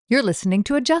You're listening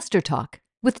to Adjuster Talk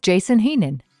with Jason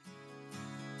Heenan.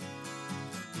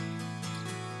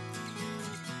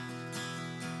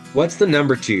 What's the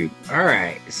number two? All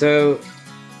right. So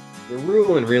the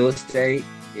rule in real estate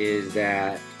is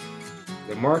that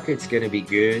the market's going to be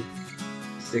good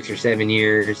 6 or 7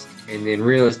 years, and then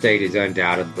real estate is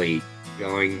undoubtedly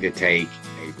going to take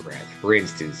a breath. For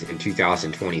instance, in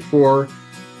 2024,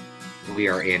 we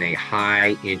are in a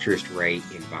high interest rate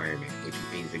environment, which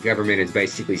means the government has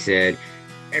basically said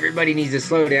everybody needs to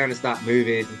slow down and stop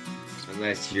moving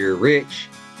unless you're rich,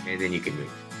 and then you can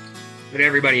move. But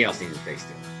everybody else needs to stay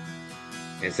still.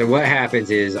 And so what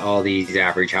happens is all these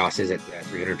average houses at that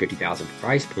 350,000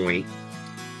 price point,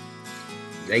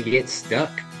 they get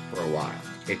stuck for a while.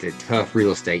 It's a tough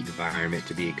real estate environment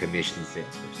to be a commission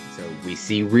salesperson. So we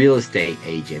see real estate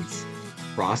agents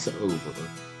cross over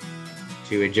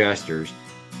to adjusters,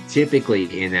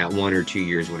 typically in that 1 or 2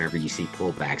 years whenever you see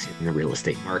pullbacks in the real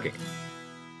estate market.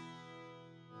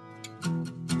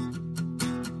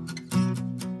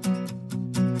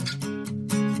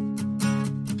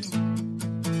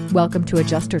 Welcome to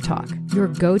Adjuster Talk, your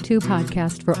go-to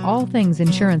podcast for all things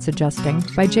insurance adjusting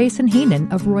by Jason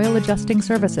Heenan of Royal Adjusting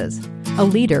Services, a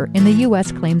leader in the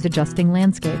U.S. claims adjusting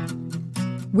landscape.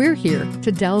 We're here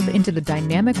to delve into the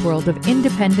dynamic world of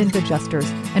independent adjusters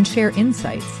and share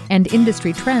insights and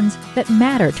industry trends that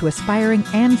matter to aspiring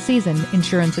and seasoned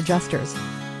insurance adjusters.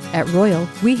 At Royal,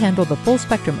 we handle the full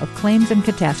spectrum of claims and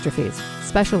catastrophes,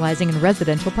 specializing in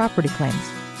residential property claims.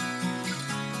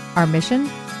 Our mission?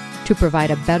 To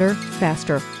provide a better,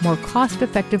 faster, more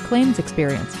cost-effective claims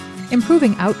experience,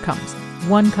 improving outcomes,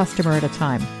 one customer at a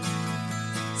time.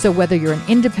 So whether you're an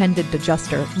independent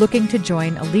adjuster looking to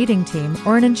join a leading team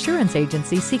or an insurance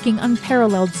agency seeking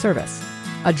unparalleled service,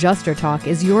 Adjuster Talk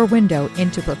is your window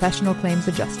into professional claims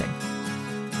adjusting.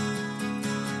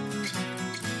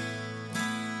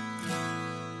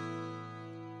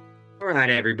 All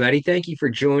right, everybody. Thank you for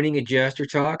joining Adjuster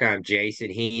Talk. I'm Jason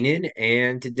Heenan,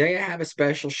 and today I have a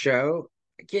special show.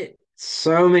 I get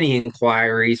so many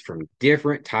inquiries from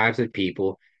different types of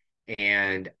people,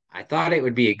 and I thought it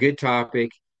would be a good topic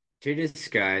to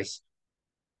discuss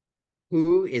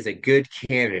who is a good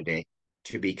candidate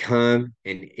to become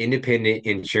an independent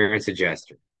insurance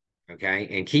adjuster. Okay.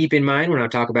 And keep in mind when I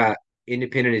talk about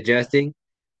independent adjusting,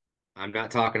 I'm not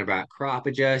talking about crop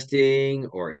adjusting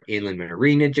or inland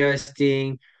marine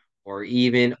adjusting or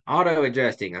even auto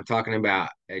adjusting. I'm talking about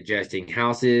adjusting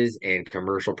houses and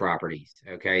commercial properties.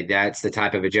 Okay. That's the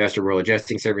type of adjuster Royal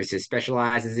Adjusting Services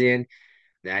specializes in.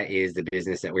 That is the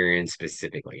business that we're in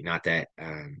specifically. Not that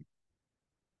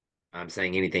I'm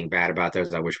saying anything bad about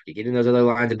those. I wish we could get in those other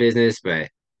lines of business, but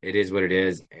it is what it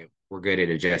is. We're good at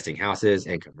adjusting houses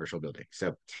and commercial buildings.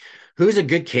 So, who's a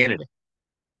good candidate?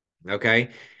 Okay.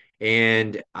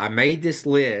 And I made this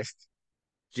list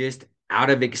just out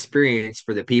of experience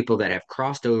for the people that have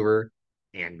crossed over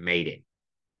and made it.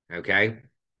 Okay.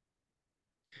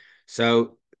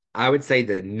 So, I would say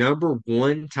the number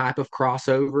one type of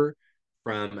crossover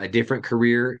from a different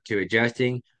career to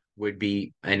adjusting would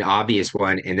be an obvious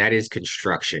one, and that is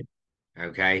construction.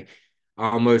 Okay.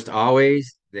 Almost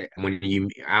always that when you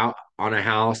out on a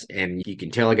house and you can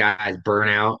tell a guy's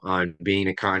burnout on being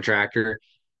a contractor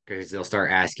because they'll start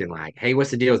asking like, hey,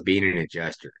 what's the deal with being an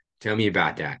adjuster? Tell me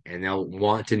about that. And they'll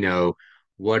want to know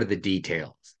what are the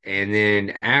details. And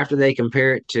then after they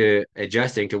compare it to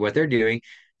adjusting to what they're doing,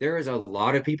 there is a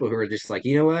lot of people who are just like,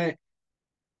 you know what?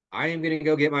 I am going to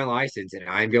go get my license and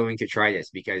I'm going to try this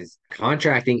because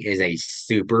contracting is a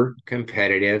super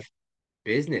competitive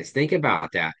business. Think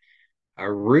about that. A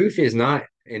roof is not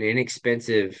an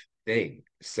inexpensive thing.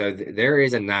 So there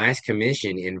is a nice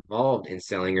commission involved in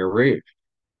selling a roof,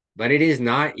 but it is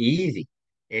not easy.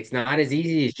 It's not as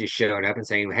easy as just showing up and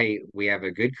saying, hey, we have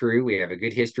a good crew, we have a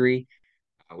good history,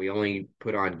 we only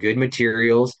put on good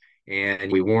materials,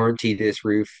 and we warranty this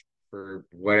roof for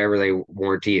whatever they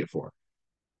warranty it for.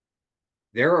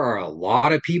 There are a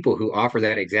lot of people who offer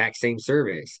that exact same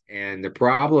service. And the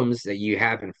problems that you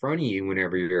have in front of you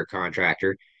whenever you're a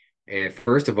contractor,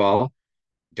 first of all,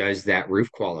 does that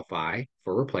roof qualify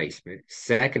for replacement?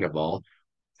 Second of all,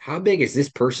 how big is this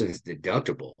person's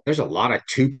deductible? There's a lot of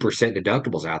 2%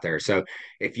 deductibles out there. So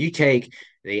if you take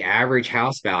the average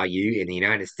house value in the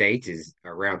United States is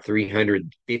around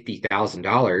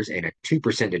 $350,000 and a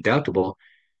 2% deductible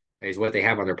is what they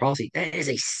have on their policy, that is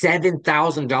a $7,000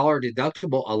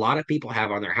 deductible a lot of people have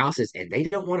on their houses and they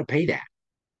don't want to pay that,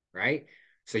 right?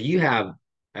 So you have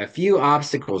a few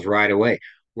obstacles right away.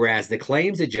 Whereas the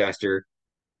claims adjuster,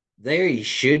 they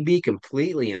should be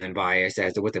completely unbiased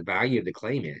as to what the value of the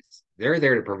claim is. They're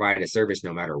there to provide a service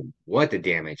no matter what the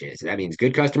damage is. That means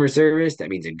good customer service. That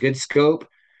means a good scope,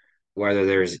 whether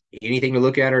there's anything to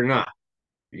look at or not.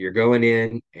 You're going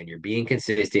in and you're being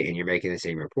consistent and you're making the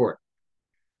same report.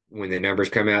 When the numbers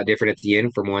come out different at the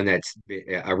end from one that's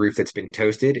a roof that's been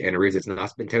toasted and a roof that's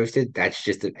not been toasted, that's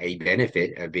just a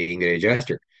benefit of being an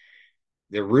adjuster.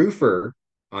 The roofer,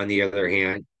 on the other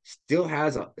hand, still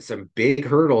has some big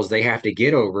hurdles they have to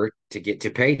get over to get to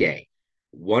payday.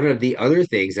 One of the other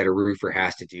things that a roofer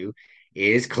has to do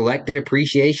is collect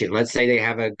depreciation. Let's say they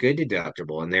have a good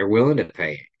deductible and they're willing to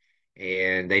pay it,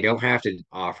 and they don't have to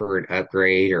offer an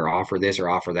upgrade or offer this or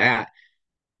offer that.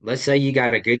 Let's say you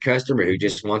got a good customer who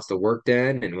just wants the work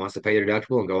done and wants to pay their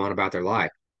deductible and go on about their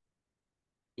life.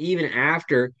 Even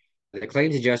after the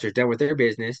claims adjuster is done with their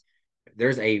business,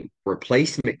 there's a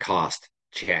replacement cost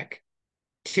check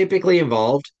typically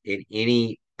involved in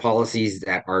any policies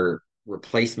that are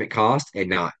replacement cost and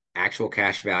not actual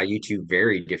cash value, two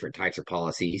very different types of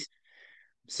policies.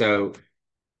 So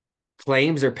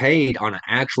claims are paid on an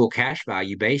actual cash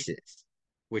value basis,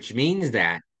 which means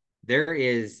that there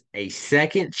is a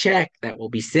second check that will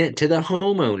be sent to the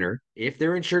homeowner if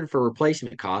they're insured for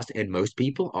replacement cost, and most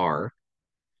people are,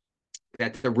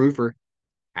 that the roofer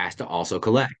has to also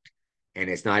collect. And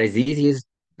it's not as easy as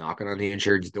knocking on the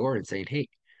insured's door and saying, hey,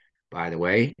 by the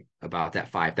way, about that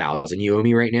 5,000 you owe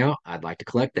me right now, I'd like to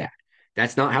collect that.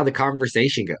 That's not how the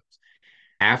conversation goes.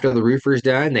 After the roofer's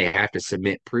done, they have to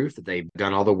submit proof that they've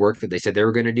done all the work that they said they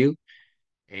were going to do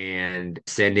and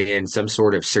send in some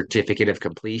sort of certificate of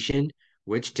completion,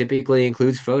 which typically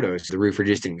includes photos. The roofer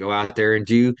just didn't go out there and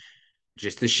do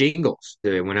just the shingles.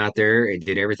 They went out there and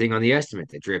did everything on the estimate,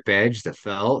 the drip edge, the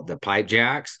felt, the pipe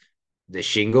jacks, the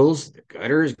shingles, the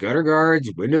gutters, gutter guards,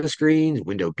 window screens,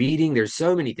 window beading. There's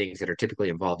so many things that are typically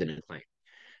involved in a claim.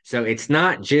 So it's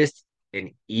not just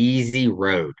an easy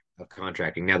road of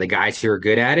contracting. Now, the guys who are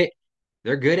good at it,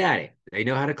 they're good at it. They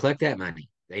know how to collect that money.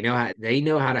 They know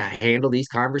how to handle these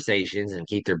conversations and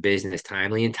keep their business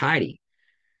timely and tidy.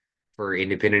 For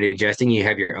independent adjusting, you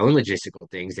have your own logistical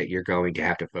things that you're going to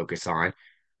have to focus on,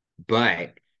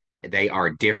 but they are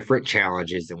different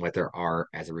challenges than what there are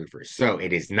as a roofer. So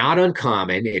it is not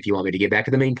uncommon, if you want me to get back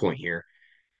to the main point here,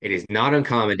 it is not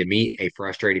uncommon to meet a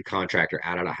frustrated contractor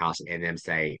out at a house and them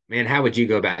say, man, how would you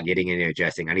go about getting into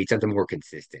adjusting? I need something more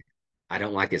consistent. I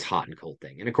don't like this hot and cold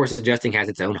thing. And of course, adjusting has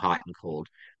its own hot and cold,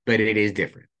 but it is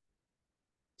different.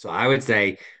 So I would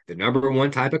say the number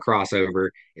one type of crossover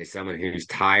is someone who's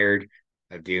tired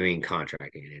of doing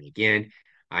contracting. And again,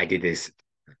 I did this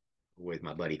with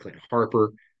my buddy Clinton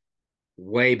Harper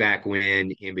way back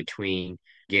when, in between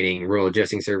getting rural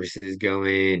adjusting services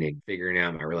going and figuring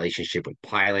out my relationship with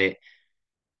Pilot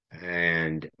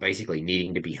and basically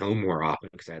needing to be home more often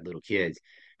because I had little kids.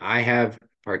 I have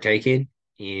partaken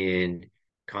in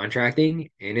contracting,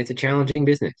 and it's a challenging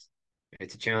business.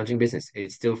 It's a challenging business.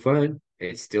 It's still fun.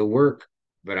 It's still work,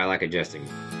 but I like adjusting.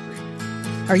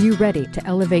 Are you ready to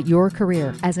elevate your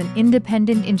career as an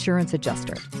independent insurance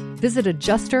adjuster? Visit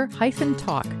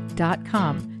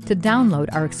adjuster-talk.com to download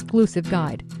our exclusive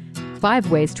guide,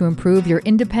 5 Ways to Improve Your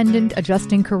Independent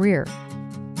Adjusting Career.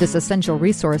 This essential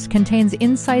resource contains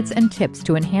insights and tips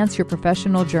to enhance your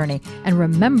professional journey. And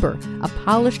remember, a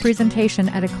polished presentation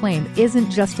at a claim isn't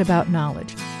just about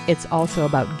knowledge. It's also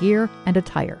about gear and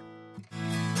attire.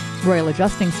 Royal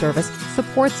Adjusting Service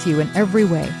supports you in every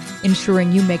way,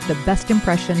 ensuring you make the best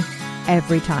impression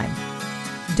every time.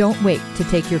 Don't wait to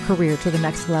take your career to the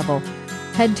next level.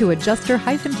 Head to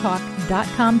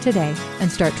adjuster-talk.com today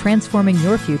and start transforming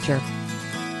your future.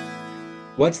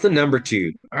 What's the number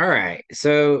 2? All right.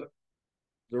 So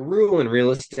the rule in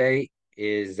real estate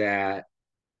is that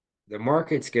the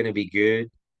market's going to be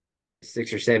good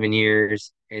 6 or 7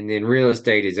 years, and then real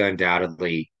estate is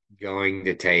undoubtedly going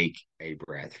to take a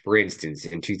breath. For instance,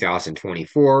 in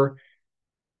 2024,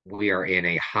 we are in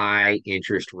a high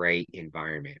interest rate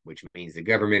environment, which means the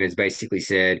government has basically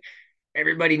said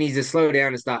everybody needs to slow down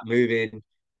and stop moving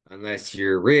unless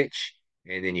you're rich,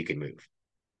 and then you can move.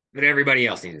 But everybody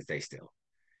else needs to stay still.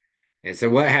 And so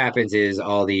what happens is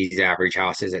all these average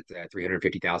houses at the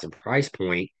 350,000 price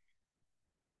point,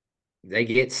 they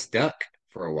get stuck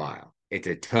for a while. It's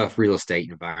a tough real estate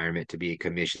environment to be a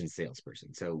commission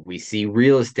salesperson. So we see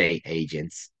real estate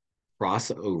agents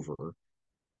cross over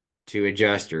to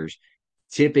adjusters,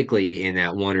 typically in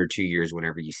that 1 or 2 years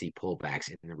whenever you see pullbacks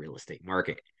in the real estate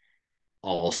market.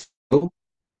 Also,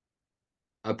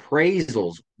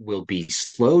 appraisals will be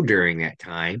slow during that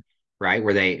time, right?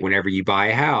 Whenever you buy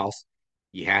a house,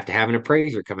 you have to have an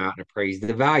appraiser come out and appraise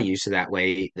the value. So that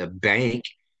way the bank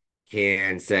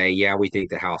can say, yeah, we think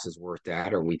the house is worth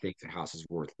that, or we think the house is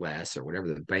worth less, or whatever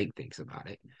the bank thinks about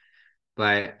it.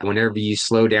 But whenever you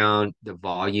slow down the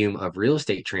volume of real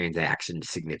estate transactions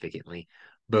significantly,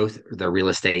 both the real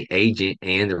estate agent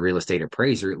and the real estate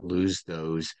appraiser lose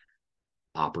those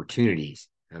opportunities.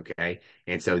 Okay.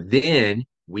 And so then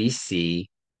we see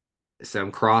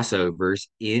some crossovers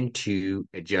into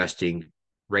adjusting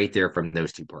right there from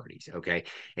those two parties. Okay.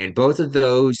 And both of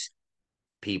those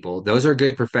people, those are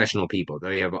good professional people.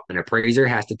 They have an appraiser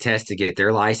has to test to get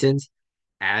their license,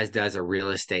 as does a real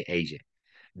estate agent.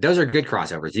 Those are good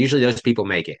crossovers. Usually those people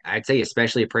make it. I'd say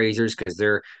especially appraisers because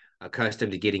they're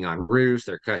accustomed to getting on roofs,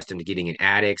 they're accustomed to getting in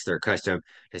attics, they're accustomed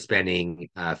to spending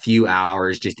a few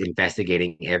hours just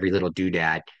investigating every little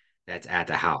doodad that's at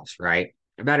the house, right?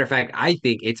 As a matter of fact, I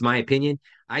think it's my opinion.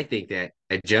 I think that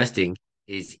adjusting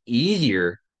is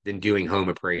easier than doing home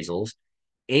appraisals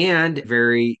and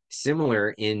very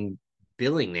similar in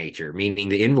billing nature, meaning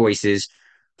the invoices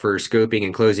for scoping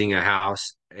and closing a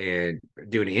house and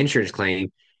doing an insurance claim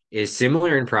is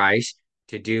similar in price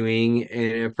to doing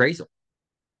an appraisal.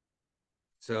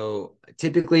 So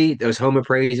typically, those home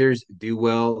appraisers do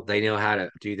well. They know how to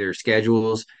do their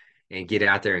schedules and get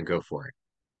out there and go for it.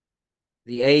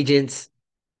 The agents,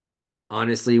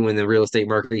 honestly, when the real estate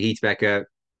market heats back up,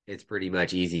 it's pretty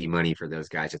much easy money for those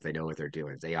guys if they know what they're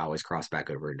doing. They always cross back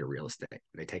over into real estate.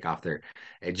 They take off their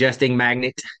adjusting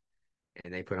magnet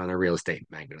and they put on their real estate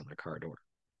magnet on their car door.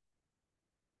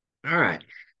 All right.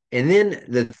 And then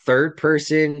the third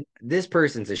person, this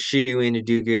person's a shoe in to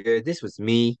do good. This was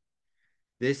me.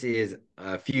 This is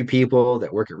a few people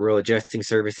that work at Rural Adjusting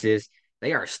Services.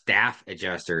 They are staff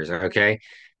adjusters. Okay.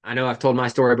 I know I've told my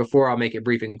story before. I'll make it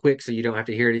brief and quick so you don't have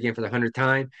to hear it again for the 100th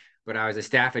time. But I was a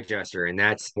staff adjuster, and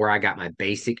that's where I got my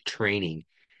basic training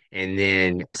and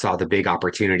then saw the big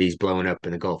opportunities blowing up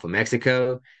in the Gulf of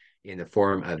Mexico in the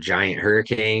form of giant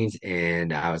hurricanes.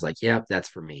 And I was like, yep, that's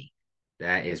for me.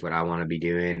 That is what I want to be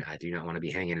doing. I do not want to be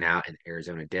hanging out in the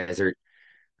Arizona desert.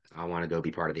 I want to go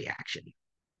be part of the action.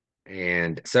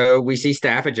 And so we see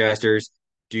staff adjusters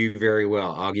do very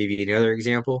well. I'll give you another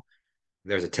example.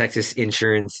 There's a Texas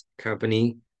insurance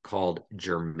company called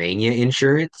Germania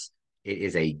Insurance. It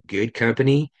is a good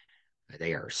company.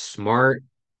 They are smart.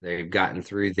 They've gotten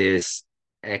through this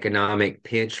economic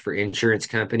pinch for insurance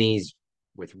companies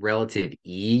with relative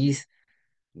ease,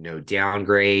 no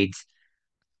downgrades,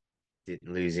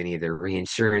 didn't lose any of their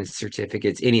reinsurance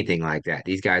certificates, anything like that.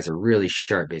 These guys are really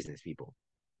sharp business people.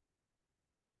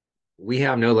 We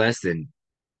have no less than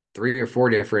three or four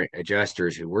different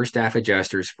adjusters who were staff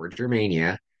adjusters for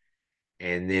Germania.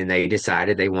 And then they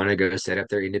decided they want to go set up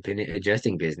their independent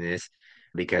adjusting business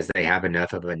because they have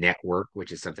enough of a network,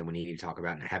 which is something we need to talk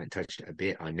about. And I haven't touched a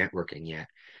bit on networking yet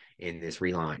in this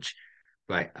relaunch.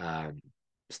 But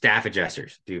staff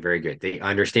adjusters do very good. They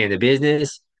understand the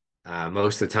business.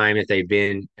 Most of the time, if they've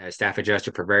been a staff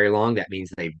adjuster for very long, that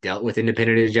means they've dealt with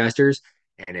independent adjusters.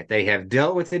 And if they have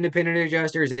dealt with independent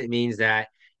adjusters, it means that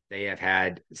they have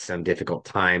had some difficult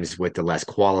times with the less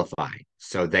qualified.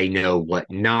 So they know what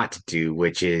not to do,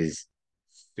 which is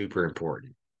super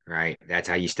important, right? That's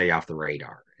how you stay off the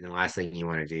radar. And the last thing you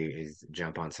want to do is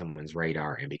jump on someone's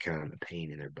radar and become a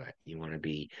pain in their butt. You want to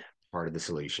be part of the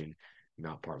solution,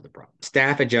 not part of the problem.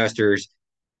 Staff adjusters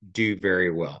do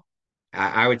very well.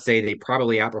 I would say they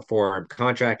probably outperform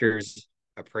contractors,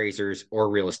 appraisers, or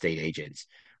real estate agents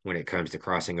when it comes to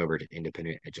crossing over to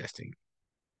independent adjusting.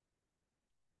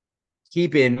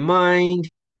 Keep in mind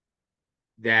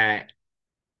that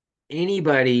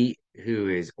anybody who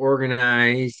is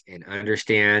organized and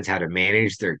understands how to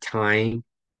manage their time,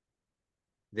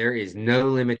 there is no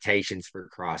limitations for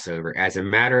crossover. As a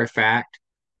matter of fact,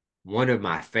 one of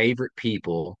my favorite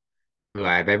people who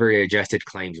I've ever adjusted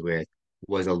claims with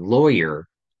was a lawyer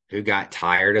who got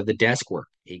tired of the desk work.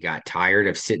 He got tired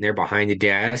of sitting there behind the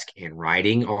desk and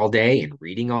writing all day and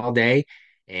reading all day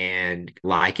and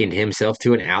likened himself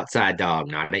to an outside dog,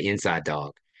 not an inside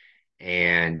dog.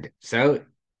 And so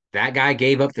that guy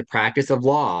gave up the practice of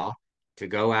law to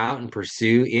go out and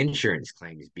pursue insurance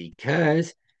claims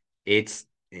because it's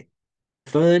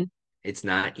fun. It's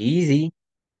not easy,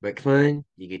 but fun.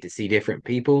 You get to see different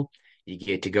people. You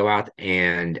get to go out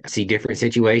and see different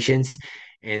situations.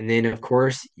 And then, of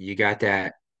course, you got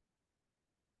that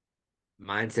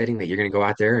mind setting that you're going to go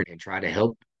out there and try to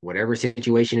help whatever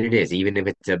situation it is, even if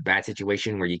it's a bad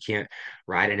situation where you can't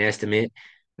write an estimate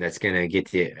that's going to get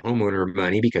the homeowner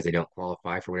money because they don't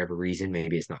qualify for whatever reason.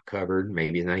 Maybe it's not covered,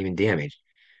 maybe it's not even damaged,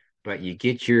 but you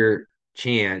get your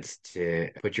chance to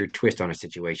put your twist on a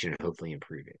situation and hopefully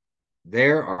improve it.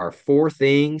 There are four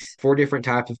different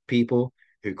types of people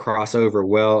who cross over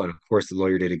well. And of course, the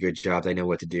lawyer did a good job. They know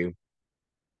what to do.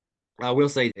 I will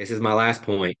say this is my last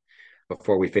point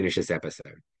before we finish this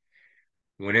episode.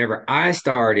 whenever I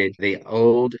started, the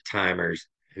old timers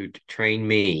who trained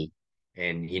me,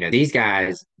 and these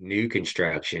guys knew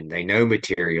construction, they know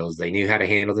materials, they knew how to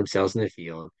handle themselves in the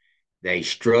field. They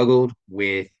struggled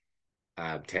with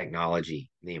technology,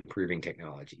 the improving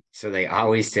technology. So they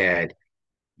always said,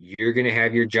 you're going to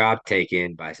have your job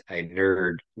taken by a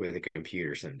nerd with a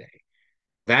computer someday.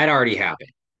 That already happened,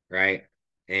 right?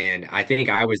 And I think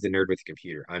I was the nerd with the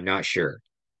computer. I'm not sure.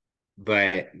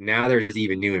 But now there's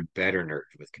even new and better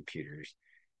nerds with computers.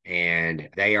 And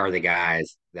they are the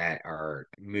guys that are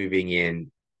moving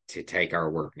in to take our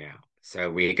work now. So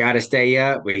we got to stay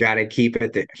up. We got to keep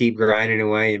grinding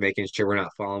away and making sure we're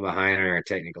not falling behind on our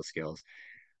technical skills.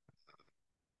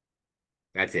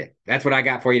 That's it. That's what I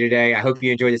got for you today. I hope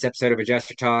you enjoyed this episode of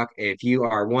Adjuster Talk. If you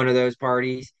are one of those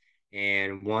parties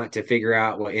and want to figure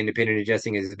out what independent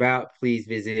adjusting is about, please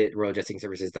visit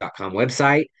royaladjustingservices.com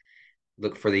website.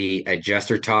 Look for the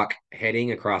Adjuster Talk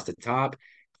heading across the top.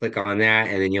 Click on that,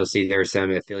 and then you'll see there's some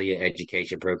affiliate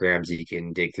education programs. You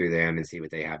can dig through them and see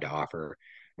what they have to offer.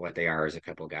 What they are is a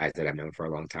couple of guys that I've known for a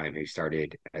long time who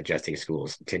started adjusting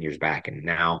schools 10 years back, and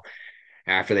now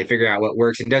after they figure out what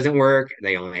works and doesn't work,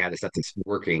 they only have the stuff that's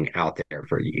working out there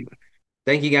for you.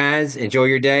 Thank you guys. Enjoy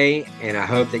your day. And I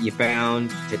hope that you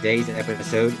found today's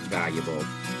episode valuable.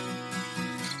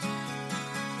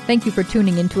 Thank you for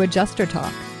tuning into Adjuster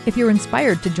Talk. If you're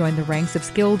inspired to join the ranks of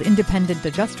skilled independent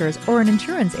adjusters or an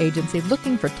insurance agency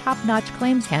looking for top-notch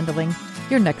claims handling,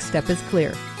 your next step is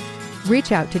clear.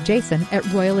 Reach out to Jason at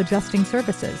Royal Adjusting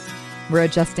Services. We're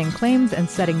adjusting claims and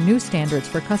setting new standards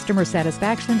for customer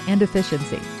satisfaction and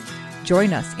efficiency.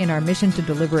 Join us in our mission to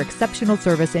deliver exceptional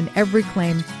service in every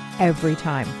claim, every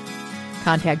time.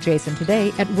 Contact Jason today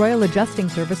at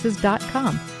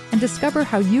royaladjustingservices.com and discover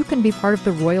how you can be part of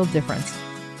the Royal difference.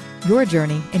 Your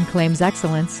journey in claims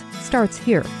excellence starts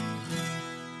here.